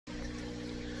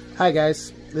Hi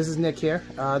guys, this is Nick here.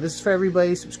 This is for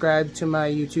everybody subscribed to my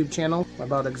YouTube channel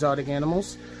about exotic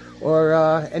animals, or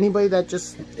anybody that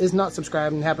just is not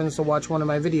subscribed and happens to watch one of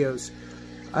my videos.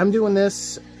 I'm doing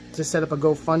this to set up a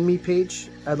GoFundMe page.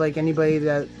 I'd like anybody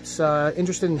that's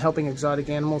interested in helping exotic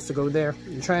animals to go there.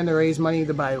 I'm trying to raise money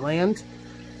to buy land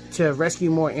to rescue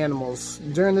more animals.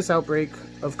 During this outbreak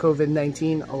of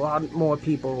COVID-19, a lot more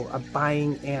people are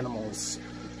buying animals.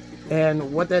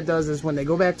 And what that does is when they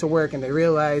go back to work and they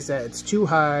realize that it's too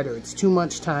hard or it's too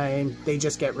much time, they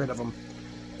just get rid of them.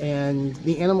 And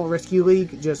the Animal Rescue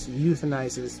League just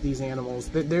euthanizes these animals.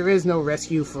 There is no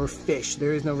rescue for fish.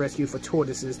 There is no rescue for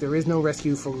tortoises. There is no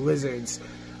rescue for lizards.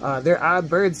 There are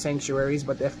bird sanctuaries,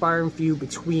 but they're far and few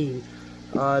between.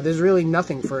 There's really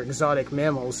nothing for exotic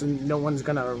mammals, and no one's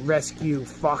gonna rescue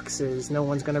foxes, no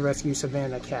one's gonna rescue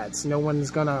savanna cats, no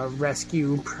one's gonna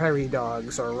rescue prairie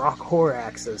dogs or rock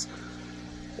horaxes.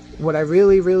 What I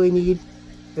really need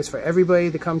is for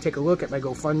everybody to come take a look at my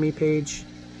GoFundMe page,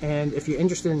 and if you're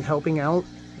interested in helping out,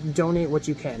 donate what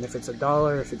you can. If it's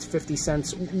 $1, if it's 50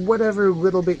 cents, whatever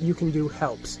little bit you can do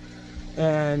helps.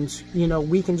 And, you know,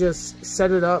 we can just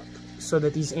set it up so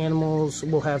that these animals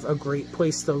will have a great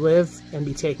place to live and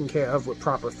be taken care of with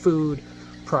proper food,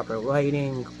 proper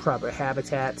lighting, proper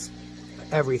habitats,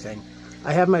 everything.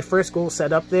 I have my first goal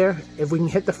set up there. If we can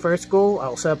hit the first goal,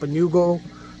 I'll set up a new goal.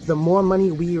 The more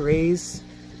money we raise,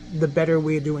 the better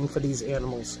we're doing for these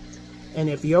animals. And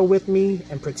if you're with me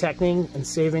in protecting and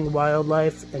saving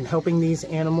wildlife and helping these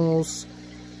animals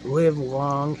live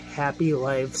long, happy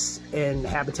lives in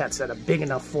habitats that are big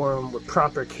enough for them with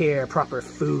proper care, proper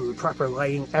food, proper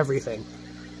lighting, everything,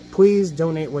 please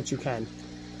donate what you can.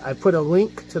 I put a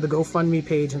link to the GoFundMe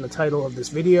page in the title of this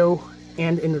video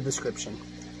and in the description.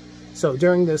 So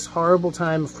during this horrible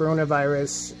time of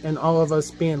coronavirus and all of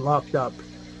us being locked up,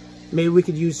 maybe we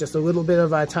could use just a little bit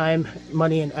of our time,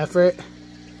 money, and effort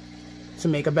to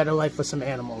make a better life for some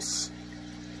animals.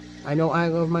 I know I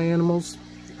love my animals.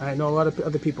 I know a lot of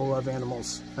other people love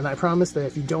animals, and I promise that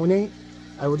if you donate,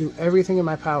 I will do everything in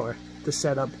my power to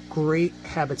set up great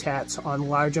habitats on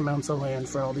large amounts of land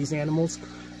for all these animals,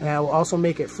 and I will also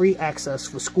make it free access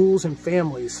for schools and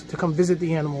families to come visit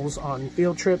the animals on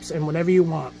field trips and whenever you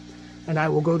want. And I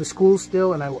will go to schools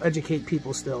still, and I will educate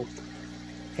people still.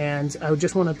 And I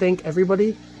just want to thank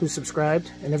everybody who's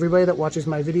subscribed and everybody that watches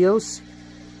my videos,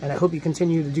 and I hope you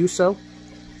continue to do so.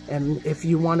 And if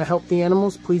you want to help the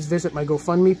animals, please visit my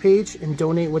GoFundMe page and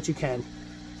donate what you can.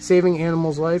 Saving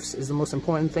animals' lives is the most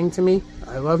important thing to me.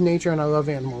 I love nature and I love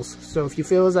animals. So if you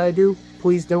feel as I do,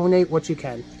 please donate what you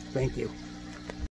can. Thank you.